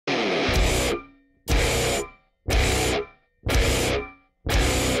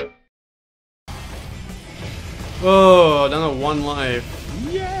Oh, down to 1 life.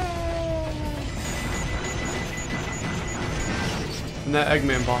 Yeah. And that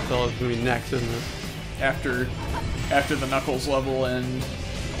Eggman boss battle is gonna be next, isn't it? After the Knuckles level and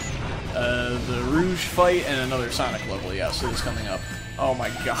the Rouge fight and another Sonic level, yes, it is coming up. Oh my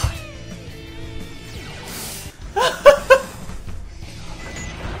god.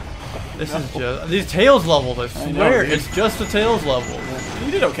 This is just these Tails levels. I swear, dude. it's just a Tails level.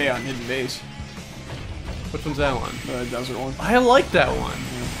 You did okay on Hidden Base. Which one's that one? The desert one. I like that one.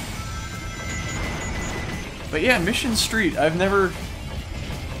 But yeah, Mission Street, I've never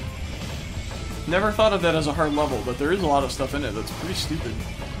thought of that as a hard level, but there is a lot of stuff in it that's pretty stupid.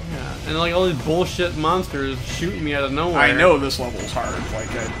 Yeah, and like all these bullshit monsters shooting me out of nowhere. I know this level's hard,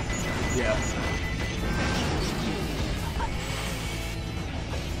 like, yeah.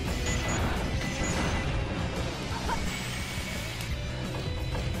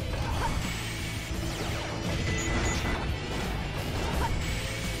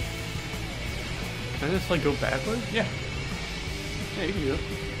 Can I just like go backwards? Yeah. Yeah, you can do it.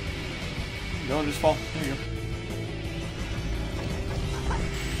 Go and just fall. There you go.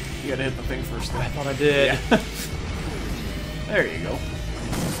 You gotta hit the thing first, though. I thought I did. Yeah. There you go.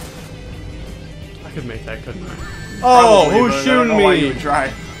 I could make that, couldn't I? Oh, Probably, who's but I don't shooting know why you me? would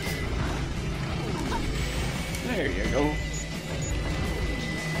try. There you go.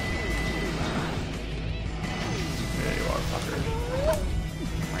 There you are, fucker.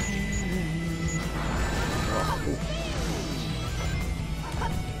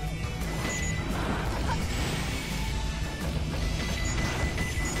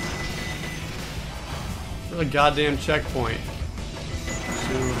 For the goddamn checkpoint.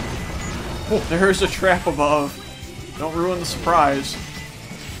 Oh, there's a trap above. Don't ruin the surprise.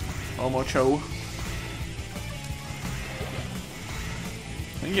 Omocho.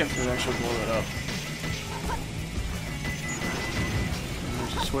 I think you have to actually blow it up. And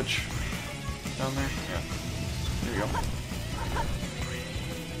there's a switch down there. Yeah. There you go.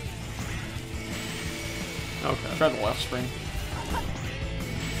 Okay. Try the left spring.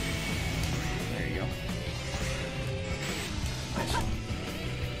 There you go. Nice.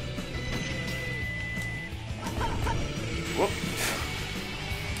 Whoop.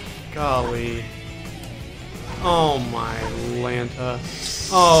 Golly. Oh my Lanta.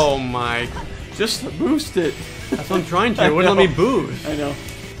 Oh my. Just to boost it. That's what I'm trying to. It wouldn't let me boost. I know.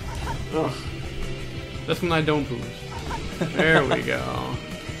 Ugh. That's when I don't boost. There we go.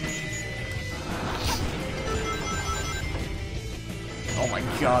 Oh my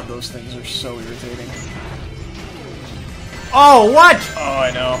god, those things are so irritating. Oh, what? Oh,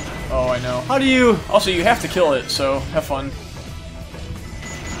 I know. Oh, I know. How do you... Also, you have to kill it, so have fun.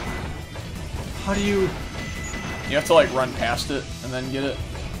 How do you... You have to, like, run past it and then get it.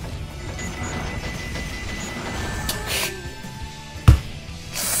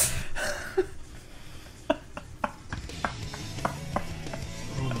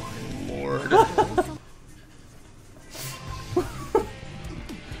 Oh my lord.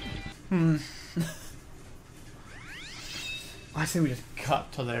 I say we just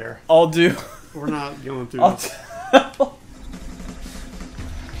cut to there. I'll do. We're not going through I'll, this.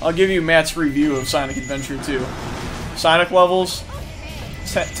 I'll give you Matt's review of Sonic Adventure 2. Sonic levels,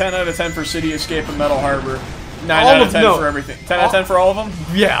 10 out of 10 for City Escape and Metal Harbor. 9 out of 10 for everything. 10 out of 10 for all of them?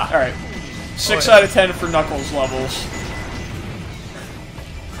 Yeah. Alright. 6 yeah. out of 10 for Knuckles levels.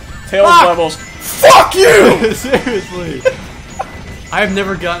 Tails levels. Fuck you! Seriously. I've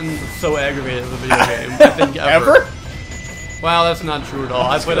never gotten so aggravated with a video game. I think ever. Wow, that's not true at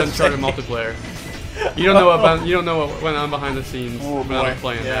all. I played Uncharted multiplayer. You don't know what went on behind the scenes when I was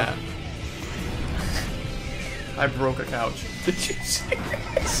playing that. I broke a couch. Did you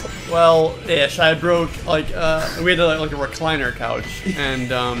serious? Well, ish. I broke like we had like a recliner couch,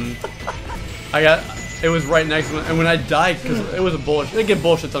 and it was right next to me. And when I died, because it was a bullshit. It get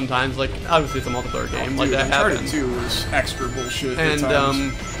bullshit sometimes. Like obviously it's a multiplayer game, like that Uncharted happens. 2 was extra bullshit. And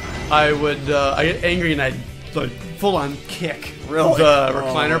I get angry and I like full on kick Really? the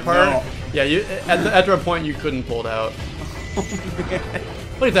recliner part. No. Yeah, after a point you couldn't pull it out.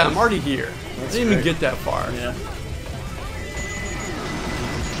 Look at that, I'm already here. I didn't even get that far. Yeah.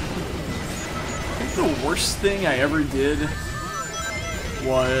 I think the worst thing I ever did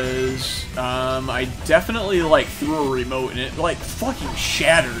was I definitely like threw a remote and it like fucking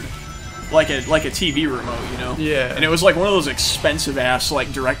shattered. Like a TV remote, you know? Yeah. And it was like one of those expensive ass like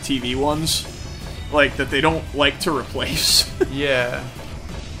DirecTV ones. Like that they don't like to replace. Yeah.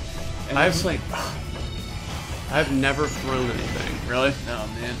 And I've never thrown anything. Really? Oh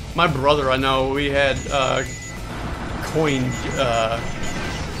man. My brother, I know, we had coin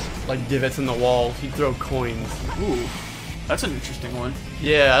like divots in the walls. He'd throw coins. Ooh, that's an interesting one.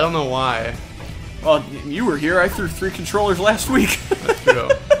 Yeah, I don't know why. Well, you were here. I threw 3 controllers last week. That's true.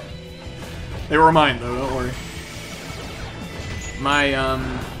 They were mine, though. Don't worry.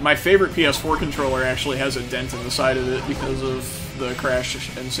 My favorite PS4 controller actually has a dent in the side of it because of the Crash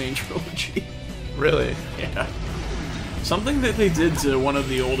Insane trilogy. Really? Yeah. Something that they did to one of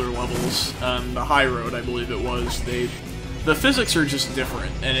the older levels, the High Road, I believe it was, the physics are just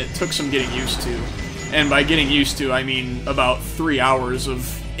different, and it took some getting used to. And by getting used to, I mean about 3 hours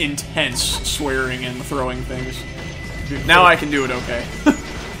of intense swearing and throwing things. Now I can do it okay.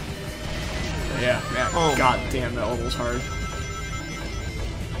 Yeah, Oh. God damn, that level's hard.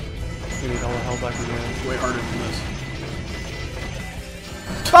 You need all the hell back again. It's way harder than this.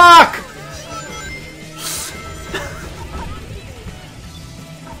 Fuck!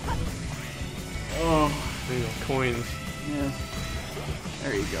 Oh, There you go, coins. yeah.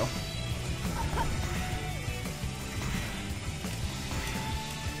 There you go.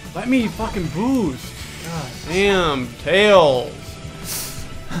 Let me fucking boost. God damn, Tails.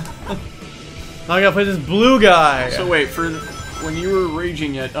 Now I gotta play this blue guy. So wait, when you were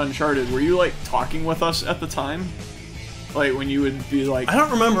raging at Uncharted, were you like talking with us at the time? Like when you would be like, I don't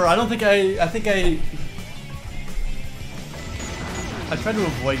remember. I don't think I think I tried to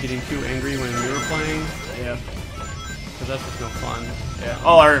avoid getting too angry when we were playing, yeah. because that's just no fun. Yeah.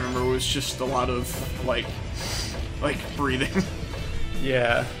 All I remember was just a lot of like breathing.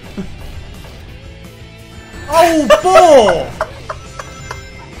 Yeah. Oh, bull!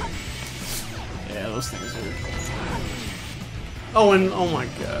 Yeah, those things are. Oh, and oh my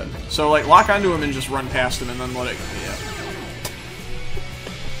god. So like lock onto him and just run past him and then let it. Yeah.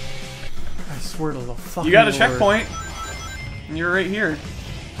 I swear to the fucking You got a Lord. checkpoint. And you're right here.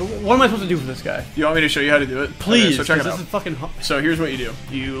 So what am I supposed to do for this guy? You want me to show you how to do it? Please, Okay, so check it this out. is fucking. So here's what you do.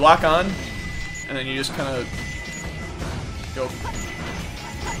 You lock on, and then you just kind of go.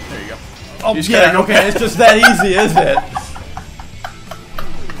 There you go. Oh, You just yeah, gotta go okay, back. it's just that easy, is it?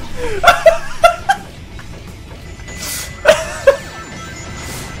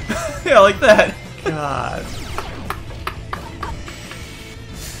 Yeah, like that. God.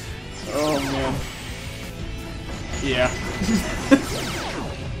 Oh, man. Yeah.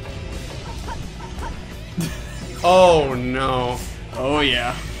 Oh, no. Oh,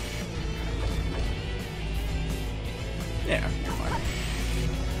 yeah. Yeah, you're fine.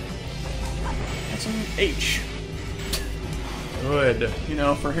 That's an H, Good. you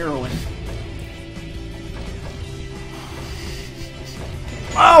know, for heroin.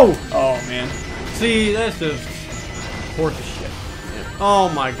 Oh! Oh, man. See, that's just horse of shit. Oh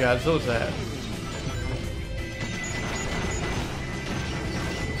my god, so sad.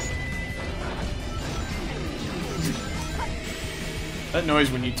 That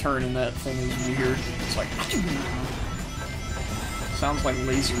noise when you turn in that thing is weird. It's like... Sounds like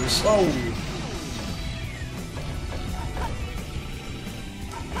lasers. Oh!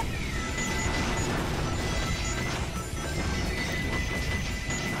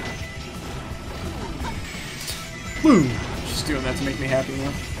 Boom! Just doing that to make me happy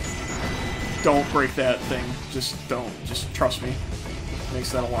now. Don't break that thing. Just don't. Just trust me. It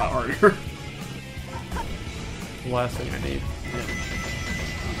makes that a lot harder. Last thing I need.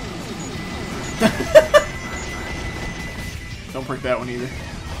 Don't break that one either.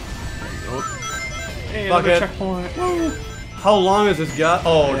 There you go. Hey, Fuck another it. checkpoint. Woo! How long has this got?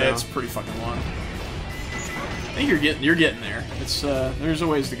 Oh, Yeah, no. it's pretty fucking long. I think you're getting there. It's there's a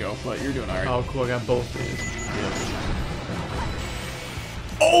ways to go, but you're doing alright. Oh, cool, I got both these.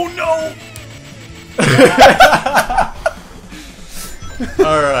 Oh no!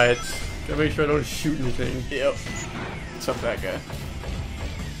 Alright. Gotta make sure I don't shoot anything. Yep. What's up, that guy?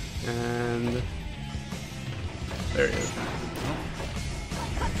 And... there he is.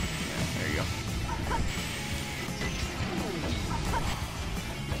 There you go.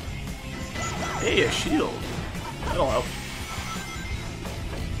 Hey, a shield. That'll help.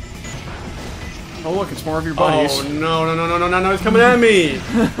 Oh look, it's more of your buddies. Oh, no, no, no, no, no, no, no, he's coming at me!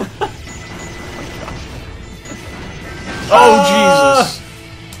 Oh,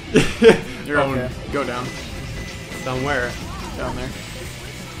 Jesus! You're Oh, okay. Go down. Down where? Down there.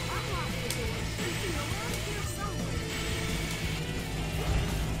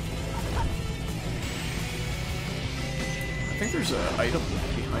 I think there's an item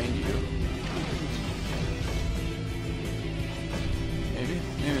behind you. Maybe?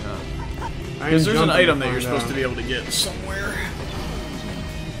 Maybe not. Because there's an item that you're supposed to be able to get somewhere.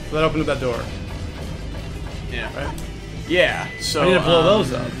 So that opened up that door. Yeah. Right? Yeah, so... I need to blow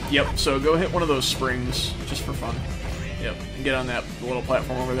those up. Yep, so go hit one of those springs, just for fun. Yep. And get on that little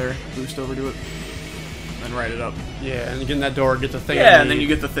platform over there. Boost over to it. And ride it up. Yeah, and you get in that door, get the thing. Yeah, and then you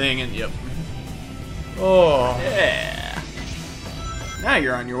get the thing, and yep. Oh. Yeah. Now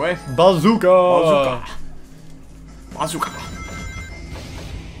you're on your way. Bazooka. Bazooka. Bazooka.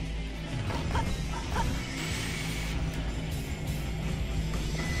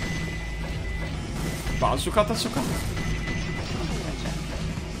 Bazooka, bazooka.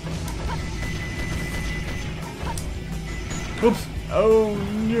 Oops. Oh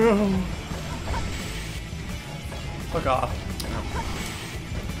no. Fuck off.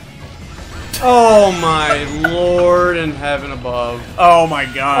 Oh my lord in heaven above. Oh my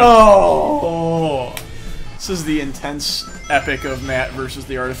god. Oh. This is the intense epic of Matt versus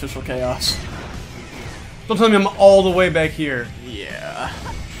the artificial chaos. Don't tell me I'm all the way back here. Yeah.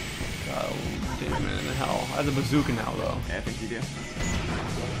 God damn it in the hell. I have the bazooka now though. Yeah, I think you do.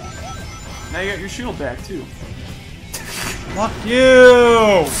 Now you got your shield back too. Fuck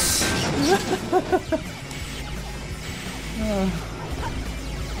you!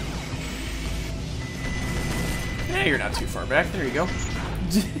 Yeah, you're not too far back. There you go.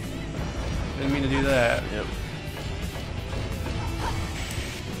 Didn't mean to do that. Yep.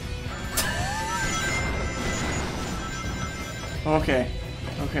 Okay.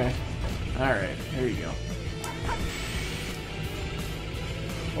 Okay. Alright, here you go.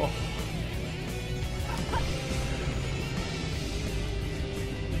 Oh.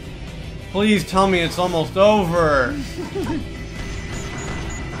 Please tell me it's almost over.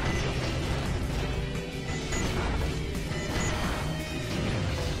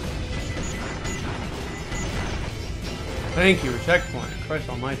 Thank you, checkpoint. Christ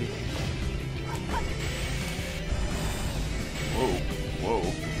almighty. Whoa. Whoa.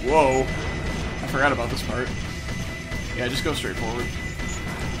 Whoa. I forgot about this part. Yeah, just go straight forward.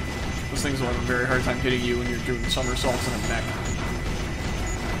 Those things will have a very hard time hitting you when you're doing somersaults in a neck.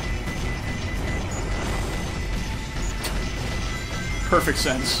 Perfect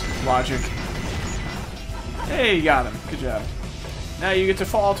sense. Logic. Hey, you got him. Good job. Now you get to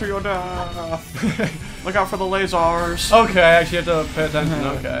fall to your death. Look out for the lasers. Okay, I actually have to pay attention.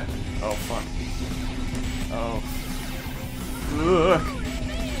 Okay. Oh, fuck. Oh. Look.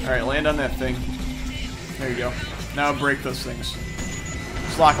 Alright, land on that thing. There you go. Now break those things.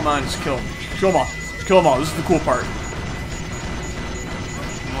 Just lock them on, just kill them. Kill them all. Just kill them all. This is the cool part.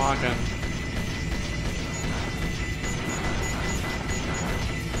 I'm locking.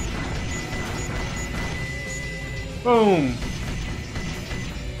 Boom!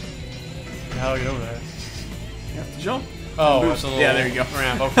 How do I get over there? You have to jump. Oh, that's a little yeah, there you go.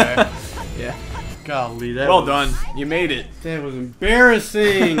 ramp, okay. Yeah. Golly, that Well was, done. You made it. That was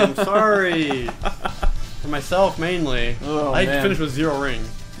embarrassing. I'm sorry. For myself, mainly. Oh, I man. finished with 0 rings.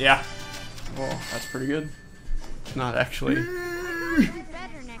 Yeah. Well, that's pretty good. Not actually.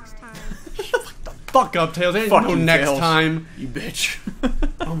 Better next time. Fuck up, Tails. Ain't Fuck no you, next Tails. time. You bitch.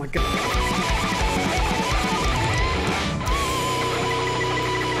 Oh my god.